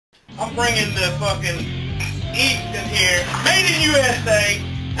I'm bringing the fucking Easton here, made in USA,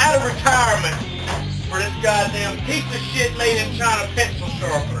 out of retirement for this goddamn piece of shit made in China pencil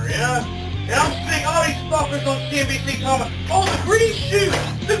sharpener, you know? And I'm seeing all these fuckers on CNBC comment, oh, the green shoot,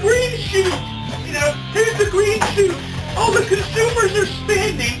 you know, here's the green shoot. Oh, the consumers are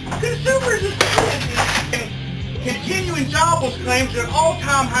spending. And continuing jobless claims are at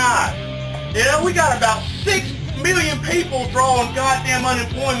all-time highs. You know, we got about 6 million people drawing goddamn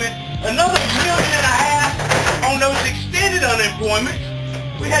unemployment, another 1.5 million on those extended unemployments.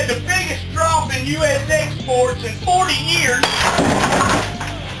 We had the biggest drop in U.S. exports in 40 years.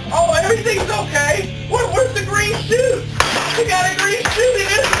 Oh, everything's okay. Where's the green shoot? We got a green shoot in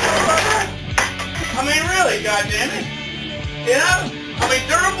this motherfucker. I mean, really, goddammit. You know? I mean,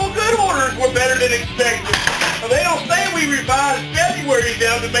 durable good orders were better than expected. Well, they don't say we revised February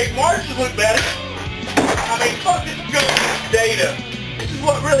down to make March look better. I mean, fuck this government data. This is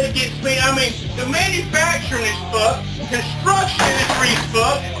what really gets me. I mean, the manufacturing is fucked. Construction industry is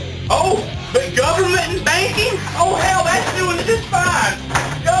fucked. Oh, but government and banking? Oh, hell, that's doing just fine.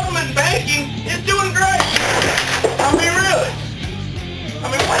 Government and banking is doing great. I mean, really. I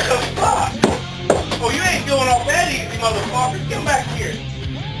mean, what the fuck? Oh, you ain't going off that easy, motherfucker. Come back here.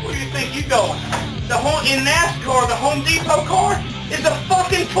 Where do you think you going? In NASCAR, the Home Depot car is a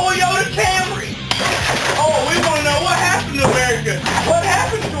fucking Toyota Camry. Oh, we want to know what happened to America. What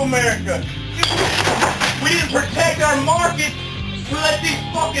happened to America? We didn't protect our markets. We let these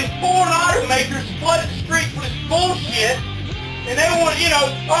fucking foreign automakers flood the streets with this bullshit. And they want, you know,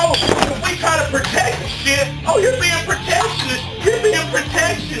 oh, if we try to protect the shit, oh, you're being protectionist. You're being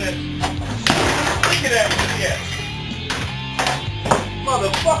protectionist. Look at that shit.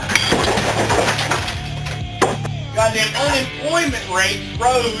 Motherfucker. Goddamn unemployment rates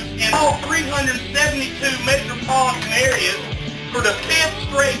rose in all 372 metropolitan areas for the 5th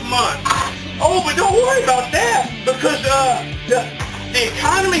straight month. Oh, but don't worry about that, because the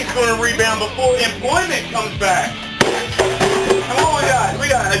economy's going to rebound before employment comes back. Come on, guys. We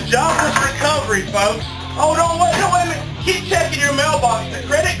got a jobless recovery, folks. Oh, don't wait a minute. Keep checking your mailbox. The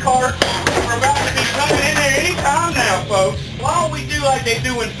credit cards are about to be coming in there any time now, folks. Why don't we do like they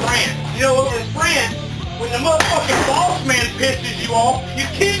do in France? You know, over in France, when the motherfucking boss man pisses you off, you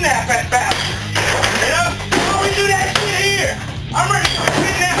kidnap that bastard. You know? Why don't we do that shit here? I'm ready to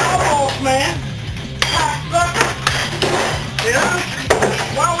kidnap my boss man. Cocksucker. You know?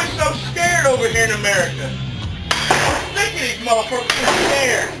 Why are we so scared over here in America? I'm sick of these motherfuckers being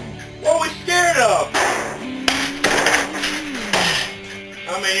scared. What are we scared of?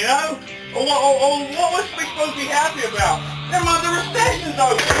 I mean, you know? What was we supposed to be happy about? Never mind, the recession's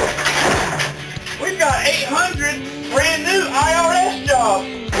over. We've got 800 brand new IRS jobs.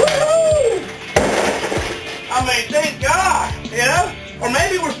 Woohoo! I mean, thank God, you know? Or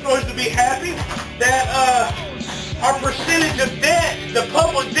maybe we're supposed to be happy that our percentage of debt, the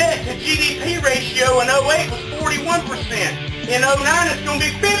public debt to GDP ratio in 08 was 41%. In 09 it's going to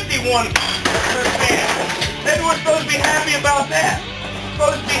be 51%. Maybe we're supposed to be happy about that.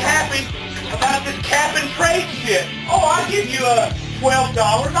 We're supposed to be happy about this cap and trade shit. Oh, I'll give you $12.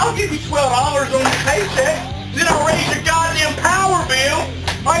 I'll give you $12 on your paycheck. Then I'll raise your goddamn power bill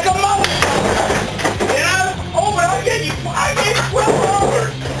like a motherfucker. You know? Oh, but I gave you $12.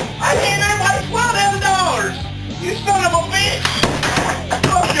 I gave everybody $12. You son of a bitch.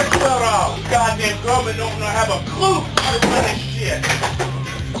 Fuck your $12. Goddamn government don't know have a clue how to run this shit.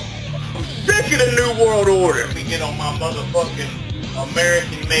 I'm sick of the New World Order. Let me get on my motherfucking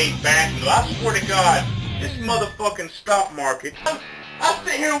American-made bankrupt. I swear to God, this motherfucking stock market. I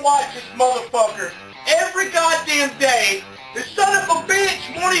sit here and watch this motherfucker every goddamn day. The son of a bitch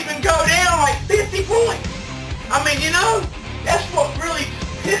won't even go down like 50 points. I mean, you know, that's what really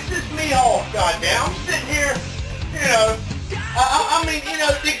pisses me off, goddamn. I'm sitting here, you know, I mean, you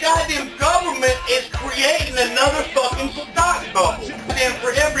know, the goddamn government is creating another fucking stock bubble. And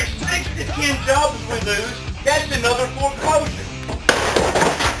for every 6 to 10 jobs we lose, that's another foreclosure.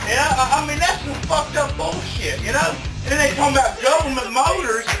 Yeah, I mean, that's some fucked up bullshit, you know? And then they talking about government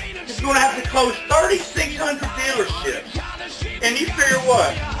motors is going to have to close 3,600 dealerships. And you figure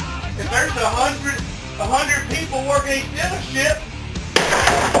what? If there's 100 people working these dealerships,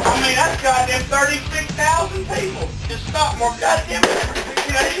 I mean, that's goddamn 36,000 people. The stock market, goddamn,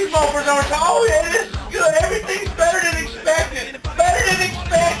 you know, these motherfuckers aren't talking, oh yeah, this is good, everything's better than expected. Better than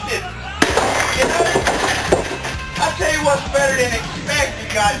expected. You know? I'll tell you what's better than expected,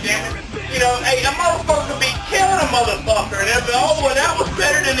 goddammit. You know, hey, a motherfucker be killing a motherfucker, and they'll be, oh, well, that was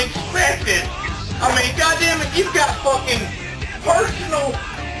better than expected. I mean, goddammit, you've got fucking personal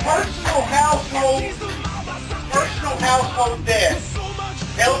household debt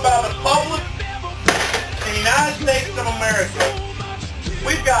held by the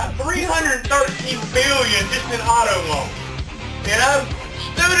 13 billion just in auto loans. You know?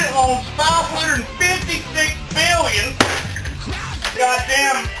 Student loans, 556 billion.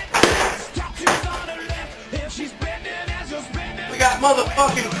 Goddamn. We got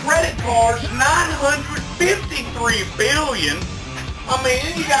motherfucking credit cards, 953 billion. I mean,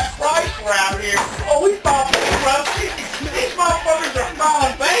 then you got Chrysler out here. Oh, we filed bankruptcy. These motherfuckers are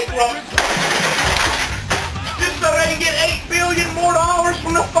filing bankruptcy just so they can get $8 billion more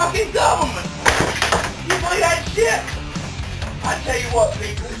from the fucking government. You believe that shit? I tell you what,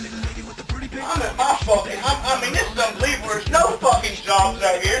 people. I'm at my fucking, I mean, this is unbelievable. There's no fucking jobs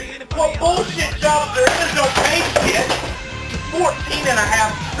out here. What bullshit jobs there is, no pay shit. $14.5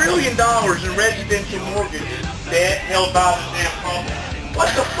 trillion in residential mortgages debt held by the damn public.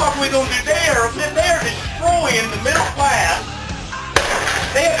 What the fuck are we gonna do there? They're destroying the middle class.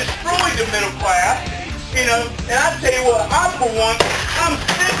 They have destroyed the middle class. You know, and I tell you what, I for one, I'm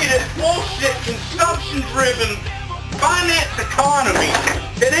sick of this bullshit consumption-driven finance economy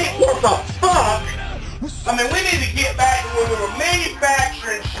that ain't worth a fuck. I mean, we need to get back to where we were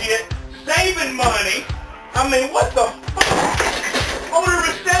manufacturing shit, saving money. I mean, what the fuck? Oh, the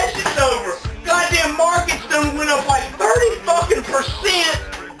recession's over. Goddamn markets done went up like 30 fucking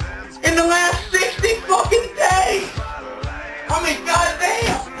 % in the last 60 fucking days. I mean,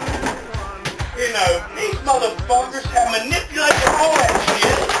 goddamn. You know, these motherfuckers have manipulated all that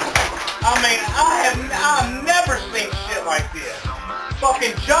shit. I mean, I've never seen shit like this.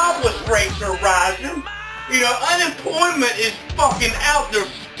 Fucking jobless rates are rising. You know, unemployment is fucking out the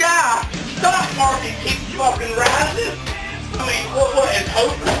sky. Stock market keeps fucking rising. I mean, what is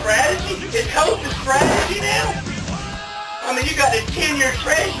hope a strategy? Is hope a strategy now? I mean, you got a 10-year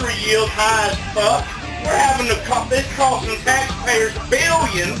treasury yield high as fuck. We're having to, this costing taxpayers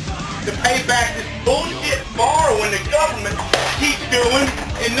billions to pay back this bullshit borrowing the government keeps doing,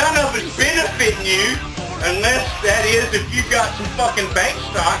 and none of it's benefiting you, unless, that is, if you got some fucking bank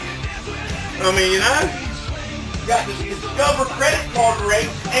stocks. I mean, you know, you got this Discover credit card rate,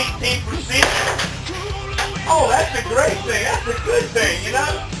 18%. Oh, that's a great thing. That's a good thing, you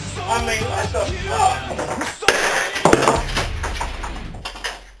know? I mean, what the fuck?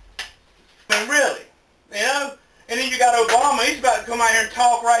 I mean, really, you know? And then you got Obama, he's about to come out here and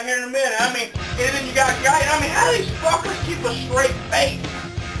talk right here in a minute. I mean, and then you got guys, I mean, how do these fuckers keep a straight face?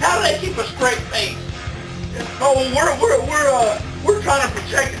 How do they keep a straight face? Oh, we're trying to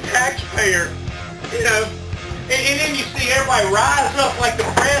protect the taxpayer, you know. And then you see everybody rise up like the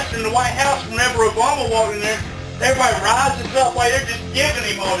press in the White House whenever Obama walked in there. Everybody rises up like they're just giving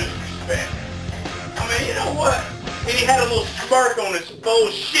him all this respect. I mean, you know what? And he had a little smirk on his full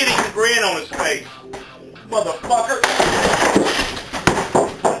shitty grin on his face. Motherfucker.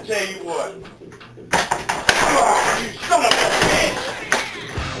 I tell you what. Oh, you son of a bitch.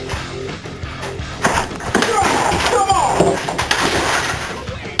 Come on.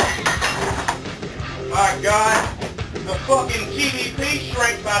 My God. The fucking GDP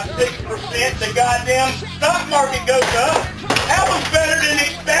shrank by 6%. The goddamn stock market goes up. That was better than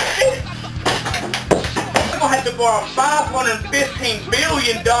expected. We're going to have to borrow $515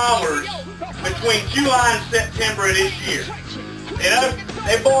 billion between July and September of this year. You know,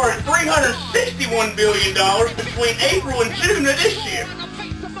 they borrowed $361 billion between April and June of this year.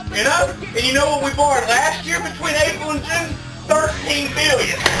 You know, and you know what we borrowed last year between April and June? $13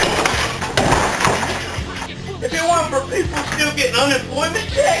 billion. If it wasn't for people still getting unemployment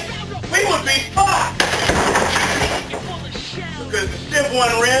checks, we would be fucked. Because the civil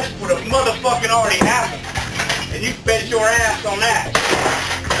unrest would have motherfucking already happened. And you bet your ass on that.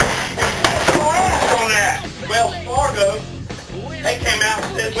 On that. Wells Fargo, they came out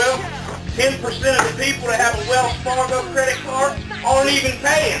and said, well, 10% of the people that have a Wells Fargo credit card aren't even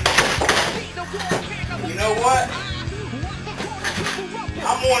paying. You know what?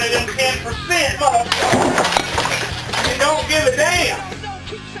 I'm one of them 10%, motherfuckers. And don't give a damn.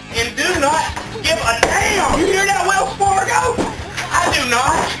 And do not give a damn. You hear that, Wells Fargo? I do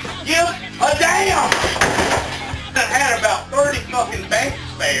not give a damn. I've had about 30 fucking banks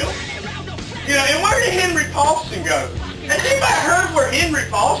fail. You know, and where did Henry Paulson go? Has anybody heard where Henry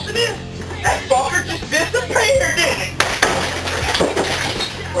Paulson is? That fucker just disappeared, didn't he?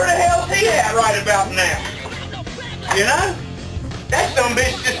 Where the hell's he at right about now? You know? That dumb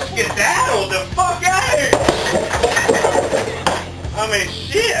bitch just skedaddled the fuck out of here. I mean,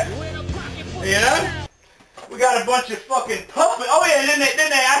 shit. You know? We got a bunch of fucking puppets. Oh yeah, didn't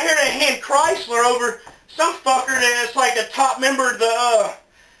they, I hear they hand Chrysler over some fucker that's like a top member of the,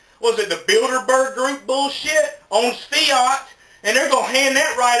 was it the Bilderberg Group bullshit? Owns Fiat, and they're gonna hand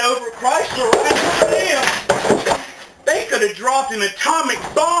that right over Chrysler right over them. They could could have dropped an atomic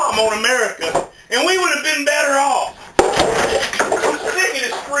bomb on America, and we would have been better off.